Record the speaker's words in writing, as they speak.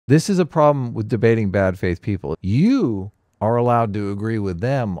This is a problem with debating bad faith people. You are allowed to agree with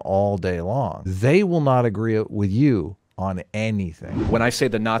them all day long. They will not agree with you on anything. When I say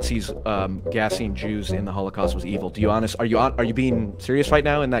the Nazis gassing Jews in the Holocaust was evil, are you being serious right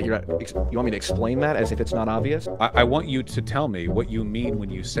now in that you want me to explain that as if it's not obvious? I want you to tell me what you mean when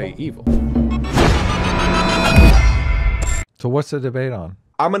you say evil. So what's the debate on?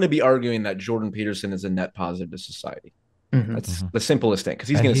 I'm going to be arguing that Jordan Peterson is a net positive to society. That's the simplest thing, because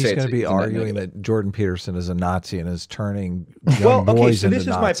he's going to say he's going to be arguing that Jordan Peterson is a Nazi and is turning well, young okay, boys so into this is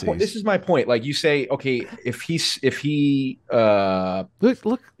Nazis. my point. This is my point. Like you say, okay, if he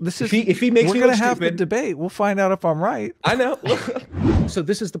look, this is if he makes we're me going look to have stupid, the debate. We'll find out if I'm right. I know. So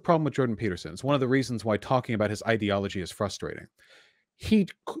this is the problem with Jordan Peterson. It's one of the reasons why talking about his ideology is frustrating. He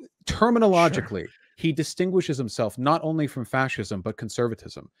terminologically. Sure. He distinguishes himself not only from fascism, but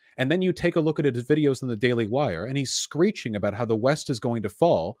conservatism. And then you take a look at his videos in the Daily Wire, and he's screeching about how the West is going to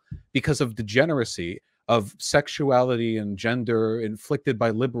fall because of degeneracy of sexuality and gender inflicted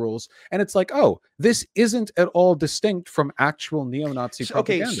by liberals. And it's like, oh, this isn't at all distinct from actual neo-Nazi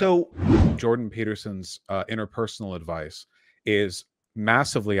propaganda. Okay, so Jordan Peterson's interpersonal advice is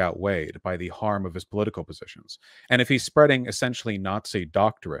massively outweighed by the harm of his political positions. And if he's spreading essentially Nazi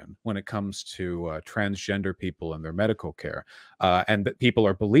doctrine when it comes to transgender people and their medical care, and that people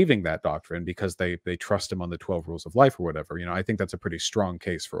are believing that doctrine because they trust him on the 12 rules of life or whatever, you know, I think that's a pretty strong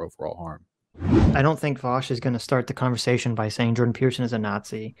case for overall harm. I don't think VAUSH is going to start the conversation by saying Jordan Peterson is a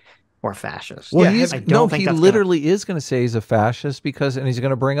Nazi or fascist. Well, yeah, he literally is going to say he's a fascist and he's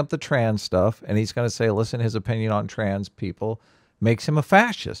going to bring up the trans stuff, and he's going to say, listen, his opinion on trans people makes him a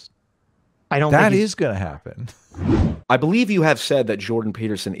fascist. I don't think that is going to happen. I believe you have said that Jordan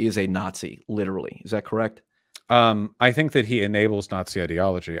Peterson is a Nazi, literally. Is that correct? I think that he enables Nazi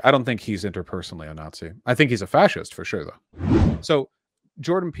ideology. I don't think he's interpersonally a Nazi. I think he's a fascist for sure, though. So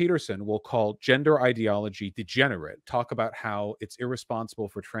Jordan Peterson will call gender ideology degenerate, talk about how it's irresponsible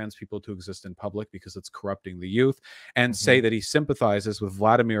for trans people to exist in public because it's corrupting the youth, and say that he sympathizes with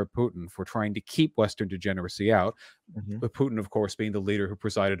Vladimir Putin for trying to keep Western degeneracy out. With Putin, of course, being the leader who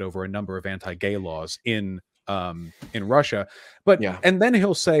presided over a number of anti-gay laws in Russia. But and then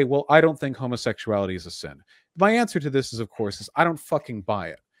he'll say, well, I don't think homosexuality is a sin. My answer to this is, of course, I don't fucking buy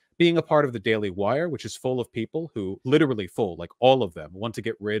it. Being a part of the Daily Wire, which is full of people who literally like all of them want to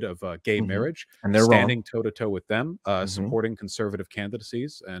get rid of gay marriage, and they're standing toe-to-toe with them, supporting conservative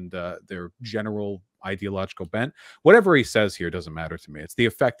candidacies and their general ideological bent. Whatever he says here doesn't matter to me. It's the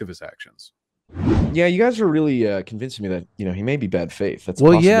effect of his actions. Yeah, you guys are really convincing me that, you know, he may be bad faith. That's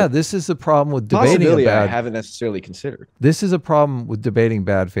well, yeah, this is the problem with debating I haven't necessarily considered. This is a problem with debating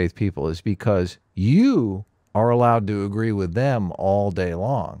bad faith people, is because you are allowed to agree with them all day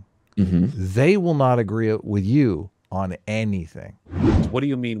long. They will not agree with you on anything. What do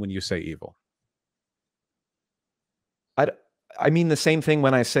you mean when you say evil? I mean the same thing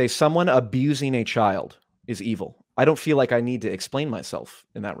when I say someone abusing a child is evil. I don't feel like I need to explain myself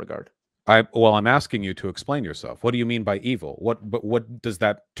in that regard. Well, I'm asking you to explain yourself. What do you mean by evil? What does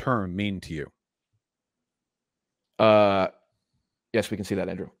that term mean to you? Yes, we can see that,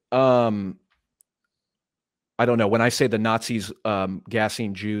 Andrew. I don't know. When I say the Nazis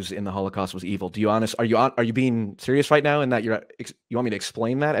gassing Jews in the Holocaust was evil, are you being serious right now in that you want me to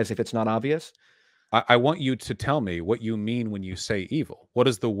explain that as if it's not obvious? I want you to tell me what you mean when you say evil. What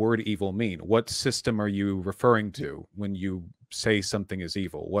does the word evil mean? What system are you referring to when you say something is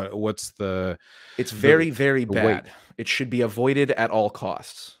evil? What's the... It's very, very bad. It should be avoided at all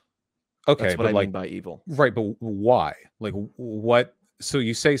costs. Okay, that's what I mean by evil. Right, but why? Like, what... So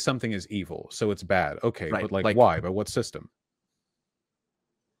you say something is evil, so it's bad. Okay, right, but like why? By what system?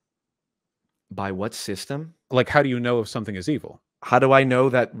 By what system? Like, how do you know if something is evil? How do I know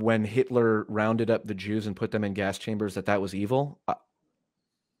that when Hitler rounded up the Jews and put them in gas chambers that was evil?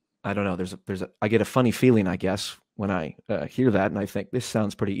 I don't know. I get a funny feeling, I guess, when I hear that, and I think this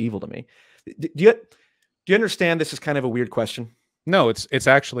sounds pretty evil to me. Do you understand this is kind of a weird question? No, it's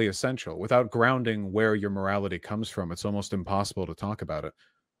actually essential. Without grounding where your morality comes from, it's almost impossible to talk about it.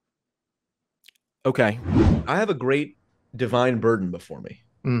 Okay. I have a great divine burden before me,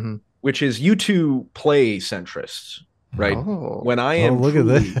 which is you two play centrists, right? Oh. When I am look at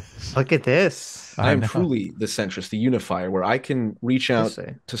this. Look at this. I am truly the centrist, the unifier, where I can reach out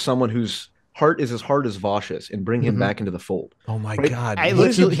to someone whose heart is as hard as VAUSH's and bring him back into the fold. Oh my God.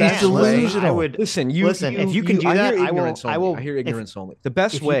 He's delusional. Listen, if you can do that, I hear ignorance only. The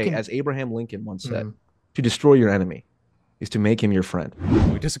best way, as Abraham Lincoln once said, to destroy your enemy is to make him your friend.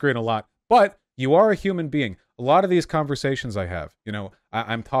 We disagree on a lot, but you are a human being. A lot of these conversations I have, you know,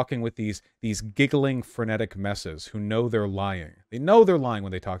 I'm talking with these giggling, frenetic messes who know they're lying. They know they're lying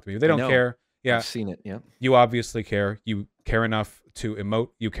when they talk to me. They don't care. Yeah, I've seen it. Yeah, you obviously care. You care enough to emote.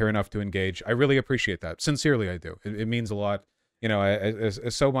 You care enough to engage. I really appreciate that. Sincerely, I do. It means a lot. You know, as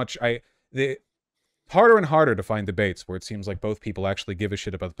so much. Harder and harder to find debates where it seems like both people actually give a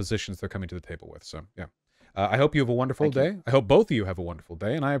shit about the positions they're coming to the table with. So yeah. I hope you have a wonderful day. I hope both of you have a wonderful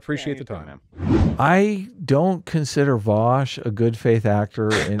day, and I appreciate the time. I don't consider VAUSH a good faith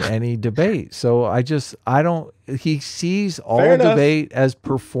actor in any debate. So I don't, he sees all debate as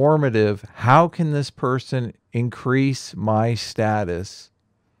performative. How can this person increase my status?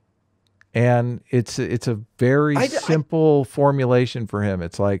 And it's a very simple formulation for him.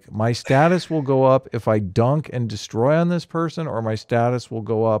 It's like, my status will go up if I dunk and destroy on this person, or my status will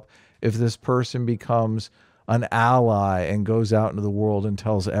go up if this person becomes an ally and goes out into the world and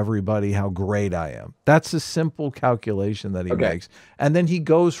tells everybody how great I am. That's a simple calculation that he makes. And then he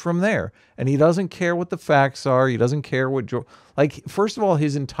goes from there. And he doesn't care what the facts are. He doesn't care what, like, first of all,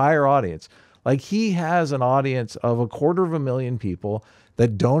 his entire audience. Like, he has an audience of 250,000 people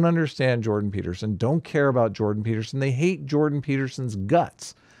that don't understand Jordan Peterson, don't care about Jordan Peterson. They hate Jordan Peterson's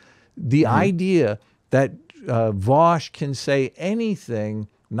guts. The idea that VAUSH can say anything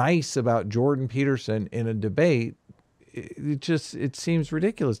nice about Jordan Peterson in a debate, it seems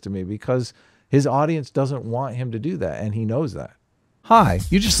ridiculous to me, because his audience doesn't want him to do that, and he knows that. Hi,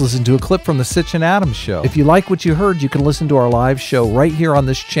 you just listened to a clip from the Sitch and Adams show. If you like what you heard, you can listen to our live show right here on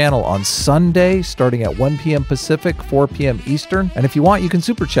this channel on Sunday, starting at 1 p.m. Pacific, 4 p.m. Eastern. And if you want, you can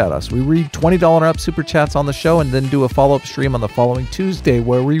super chat us. We read $20 and up super chats on the show, and then do a follow-up stream on the following Tuesday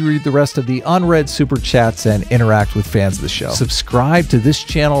where we read the rest of the unread super chats and interact with fans of the show. Subscribe to this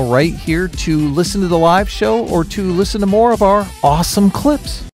channel right here to listen to the live show or to listen to more of our awesome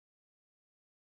clips.